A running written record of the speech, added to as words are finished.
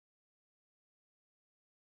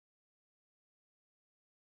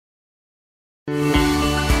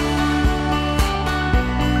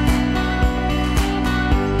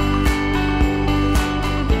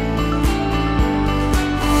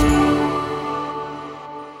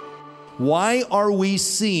Why are we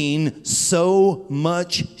seeing so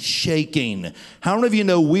much shaking? How many of you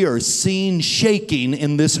know we are seeing shaking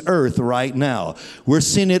in this earth right now? We're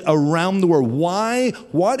seeing it around the world. Why?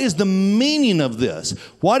 What is the meaning of this?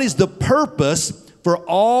 What is the purpose for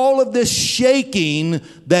all of this shaking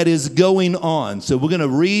that is going on? So we're going to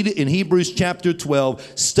read in Hebrews chapter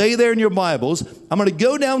 12. Stay there in your Bibles. I'm going to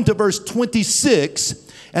go down to verse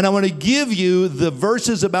 26, and I'm going to give you the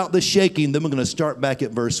verses about the shaking. Then we're going to start back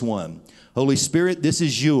at verse 1. Holy Spirit, this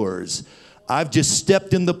is yours. I've just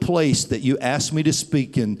stepped in the place that you asked me to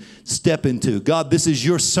speak and step into. God, this is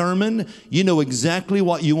your sermon. You know exactly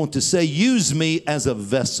what you want to say. Use me as a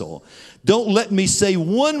vessel. Don't let me say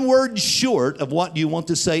one word short of what you want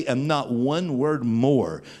to say and not one word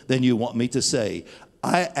more than you want me to say.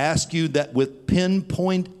 I ask you that with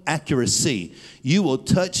pinpoint accuracy, you will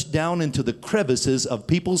touch down into the crevices of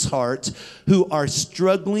people's hearts who are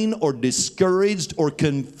struggling or discouraged or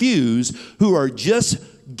confused, who are just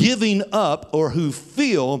giving up, or who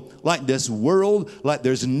feel like this world, like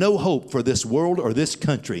there's no hope for this world or this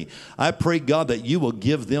country. I pray, God, that you will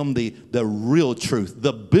give them the real truth,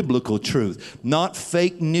 the biblical truth, not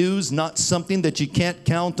fake news, not something that you can't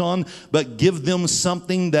count on, but give them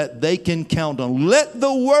something that they can count on. Let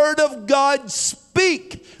the word of God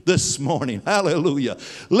speak this morning. Hallelujah.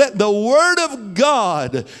 Let the word of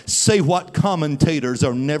God say what commentators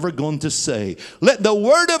are never going to say. Let the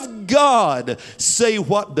word of God say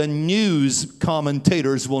what the news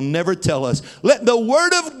commentators will never tell us. Let the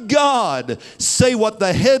word of God say what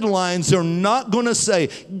the headlines are not going to say.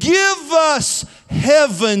 Give us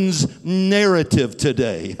heaven's narrative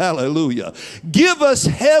today. Hallelujah. Give us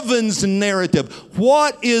heaven's narrative.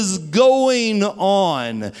 What is going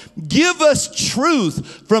on? Give us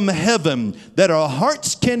truth from heaven that our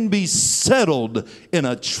hearts can be settled in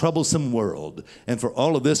a troublesome world. And for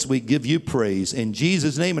all of this, we give you praise in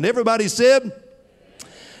Jesus' name. And everybody said,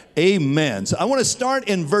 amen. So I want to start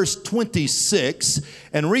in verse 26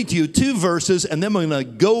 and read to you two verses, and then we're going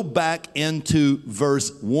to go back into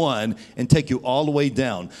verse 1 and take you all the way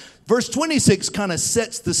down. Verse 26 kind of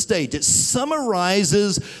sets the stage. It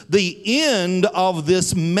summarizes the end of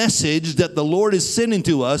this message that the Lord is sending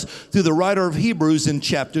to us through the writer of Hebrews in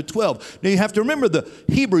chapter 12. Now you have to remember the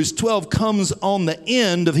Hebrews 12 comes on the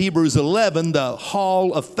end of Hebrews 11, the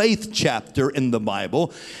Hall of Faith chapter in the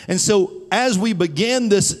Bible. And so as we began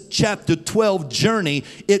this chapter 12 journey,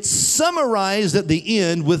 it's summarized at the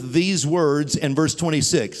end with these words in verse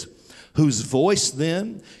 26. Whose voice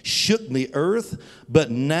then shook the earth,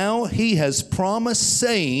 but now he has promised,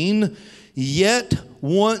 saying, yet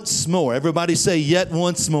once more. Everybody say, yet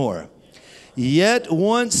once more. Yet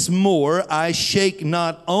once more I shake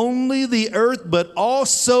not only the earth, but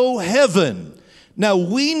also heaven. Now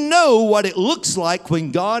we know what it looks like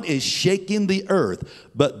when God is shaking the earth,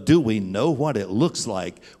 but do we know what it looks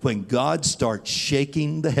like when God starts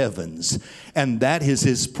shaking the heavens? And that is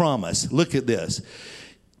his promise. Look at this.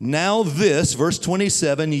 Now this, verse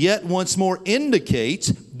 27, yet once more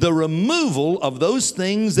indicates the removal of those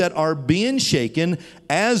things that are being shaken,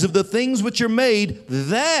 as of the things which are made,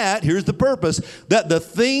 that, here's the purpose, that the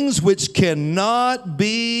things which cannot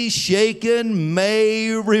be shaken may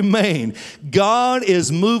remain. God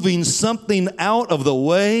is moving something out of the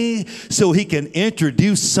way so he can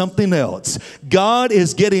introduce something else. God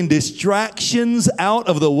is getting distractions out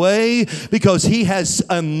of the way because he has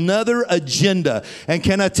another agenda. And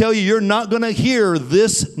can I tell you, you're not going to hear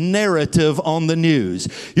this narrative on the news.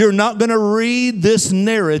 You're not going to read this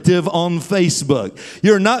narrative on Facebook.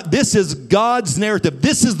 This is God's narrative.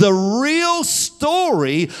 This is the real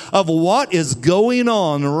story of what is going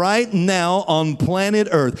on right now on planet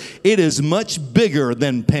Earth. It is much bigger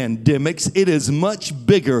than pandemics. It is much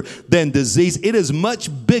bigger than disease. It is much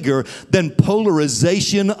bigger than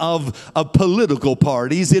polarization of political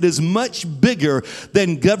parties. It is much bigger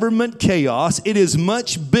than government chaos. It is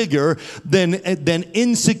much bigger than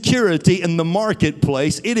insecurity in the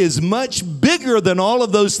marketplace. It is much bigger than all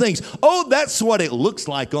of those things. Oh, that's what it looks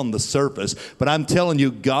like on the surface. But I'm telling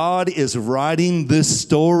you, God is writing this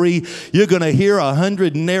story. You're going to hear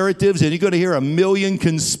 100 narratives and you're going to hear 1,000,000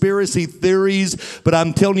 conspiracy theories. But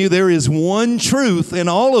I'm telling you, there is one truth in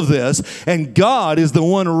all of this. And God is the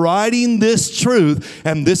one writing this truth.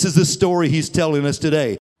 And this is the story he's telling us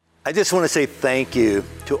today. I just want to say thank you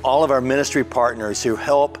to all of our ministry partners who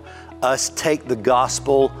help us take the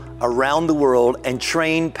gospel around the world and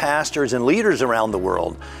train pastors and leaders around the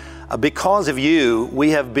world. Because of you,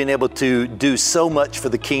 we have been able to do so much for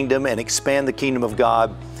the kingdom and expand the kingdom of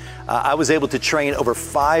God. I was able to train over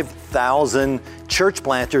 5,000 church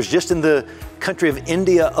planters just in the country of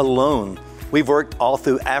India alone. We've worked all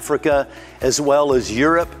through Africa as well as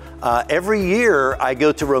Europe. Every year I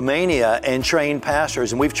go to Romania and train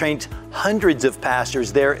pastors, and we've trained hundreds of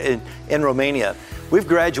pastors there in Romania. We've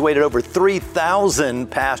graduated over 3,000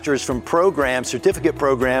 pastors from programs, certificate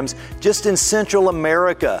programs, just in Central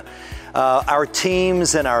America. Our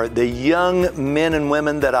teams and the young men and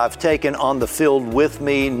women that I've taken on the field with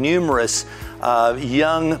me, numerous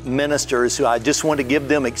young ministers who I just want to give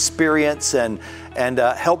them experience and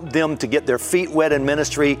help them to get their feet wet in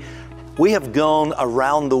ministry. We have gone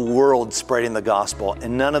around the world spreading the gospel,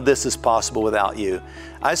 and none of this is possible without you.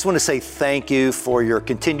 I just want to say thank you for your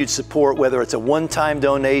continued support, whether it's a one-time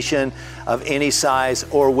donation of any size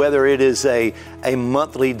or whether it is a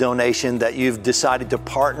monthly donation that you've decided to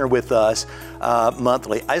partner with us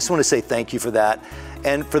monthly. I just want to say thank you for that.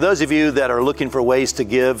 And for those of you that are looking for ways to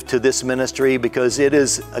give to this ministry, because it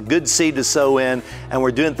is a good seed to sow in, and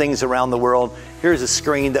we're doing things around the world, here's a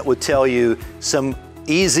screen that would tell you some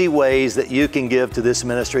easy ways that you can give to this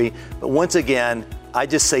ministry. But once again, I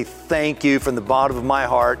just say thank you from the bottom of my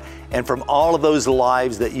heart and from all of those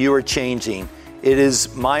lives that you are changing. It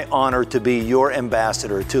is my honor to be your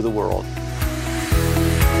ambassador to the world.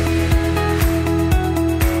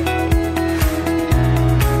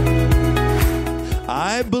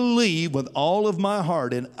 I believe with all of my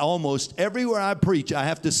heart, and almost everywhere I preach, I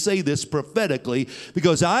have to say this prophetically,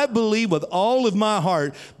 because I believe with all of my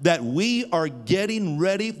heart that we are getting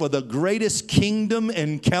ready for the greatest kingdom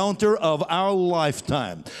encounter of our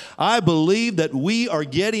lifetime. I believe that we are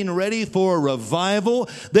getting ready for a revival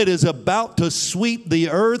that is about to sweep the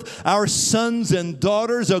earth. Our sons and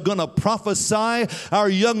daughters are going to prophesy. Our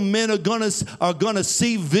young men are going to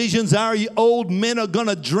see visions. Our old men are going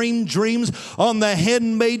to dream dreams. On the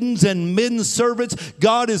handmaidens and men servants,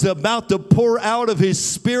 God is about to pour out of His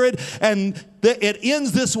Spirit, and it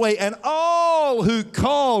ends this way: and all who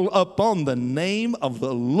call upon the name of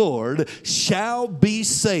the Lord shall be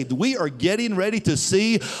saved. We are getting ready to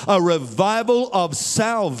see a revival of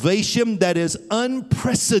salvation that is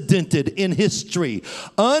unprecedented in history,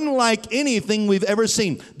 unlike anything we've ever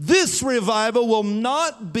seen. This revival will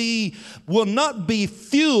not be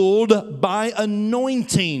fueled by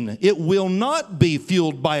anointing. It will not be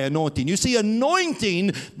fueled by anointing. You see,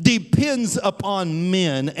 anointing depends upon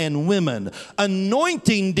men and women.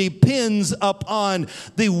 Anointing depends upon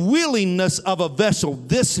the willingness of a vessel.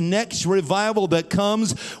 This next revival that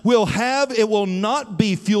comes it will not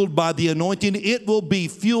be fueled by the anointing. It will be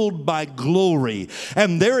fueled by glory.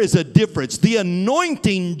 And there is a difference. The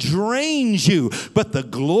anointing drains you, but the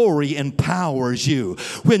glory empowers you.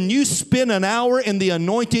 When you spend an hour in the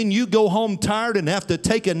anointing, you go home tired and have to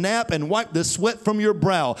take a nap and wipe the sweat from your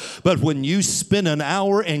brow. But when you spend an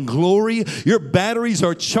hour in glory, your batteries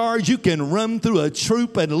are charged. You can run through a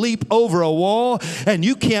troop and leap over a wall, and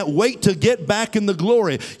you can't wait to get back in the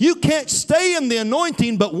glory. You can't stay in the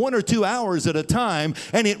anointing but 1 or 2 hours at a time,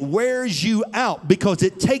 and it wears you out because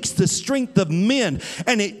it takes the strength of men,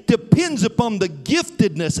 and it depends upon the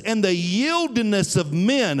giftedness and the yieldedness of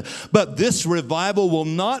men. But this revival will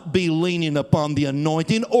not be leaning upon the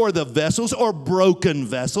anointing or the vessels or broken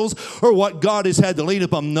vessels or what God has had to lean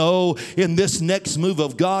upon. No, in this next move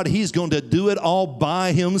of God, He's going to do it all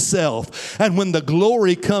by Himself. And when the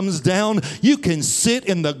glory comes down, you can sit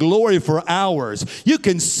in the glory for hours. You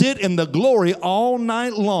can sit in the glory all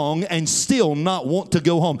night long and still not want to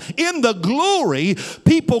go home. In the glory,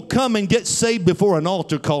 people come and get saved before an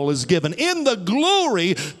altar call is given. In the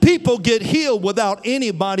glory, people get healed without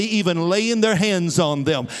anybody even laying their hands on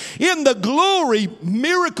them. In the glory,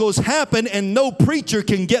 miracles happen and no preacher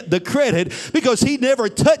can get the credit because he never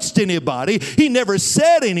touched anybody. He never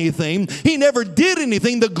said anything. He never did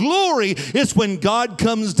anything. The glory is when God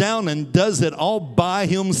comes down and does it all by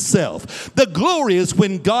Himself. The glory is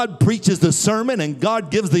when God preaches the sermon and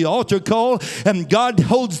God gives the altar call and God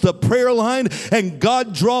holds the prayer line and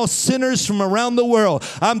God draws sinners from around the world.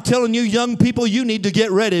 I'm telling you, young people, you need to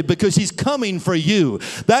get ready because He's coming for you.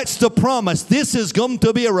 That's the promise. This is going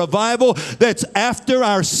to be a revival that's after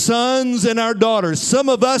our sons and our daughters. Some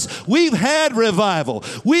of us, we've had revival.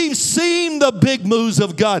 We've seen the big moves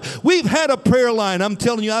of God. We've had a prayer line. I'm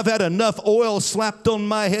telling you, I've had enough oil slapped on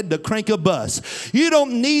my head to crank a bus. You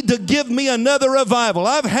don't need to give me another revival.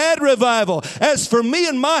 I've had revival. As for me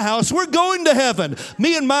and my house, we're going to heaven.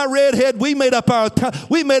 Me and my redhead, we made up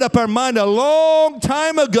our mind a long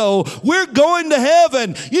time ago. We're going to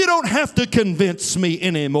heaven. You don't have to convince me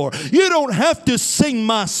anymore. You don't have to sing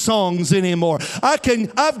my songs anymore. I've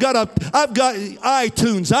got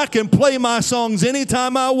iTunes. I can play my songs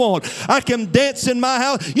anytime I want. I can dance in my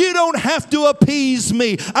house. You don't have to appease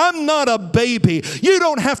me. I'm not a baby. You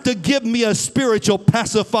don't have to give me a spiritual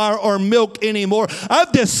pacifier or milk anymore.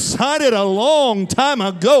 I've decided a long time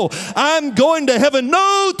ago, I'm going to heaven.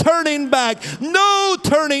 No turning back. No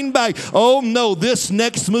turning back. Oh no, this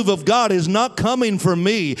next move of God is not coming for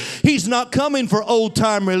me. He's not coming for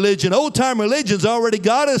old-time religion. Old-time religion's already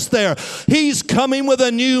got us there. He's coming with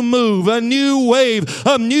a new move, a new wave,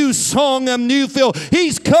 a new song, a new feel.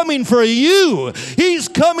 He's coming for you. He's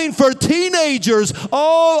coming for teenagers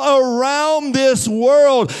all around this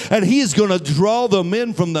world. And he's going to draw them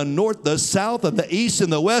in from the north, the south, and the east,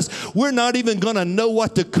 and the west. We're not even going to know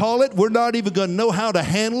what to call it. We're not even going to know how to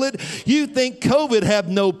handle it. You think COVID have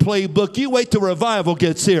no playbook. You wait till revival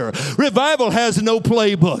gets here. Revival has no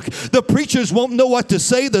playbook. The preachers won't know what to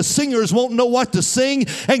say. The singers won't know what to sing.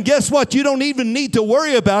 And guess what? You don't even need to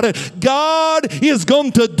worry about it. God is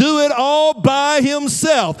going to do it all by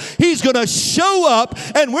himself. He's going to show up,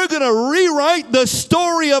 and we're going to rewrite the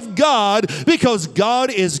story of God, because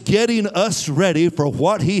God is getting us ready for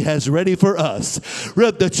what he has ready for us.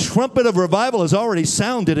 The trumpet of revival has already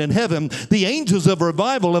sounded in heaven. The angels of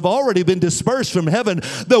revival have already been dispersed from heaven.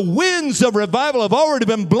 The winds of revival have already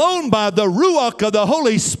been blown by the Ruach of the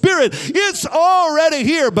Holy Spirit. It's already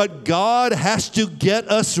here, but God has to get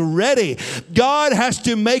us ready. God has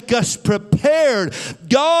to make us prepared.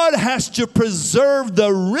 God has to preserve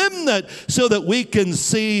the remnant so that we can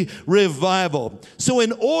see revival. So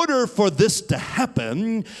in order for this to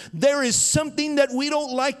happen, there is something that we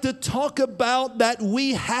don't like to talk about that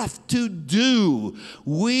we have to do.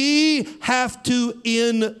 We have to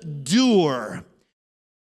endure.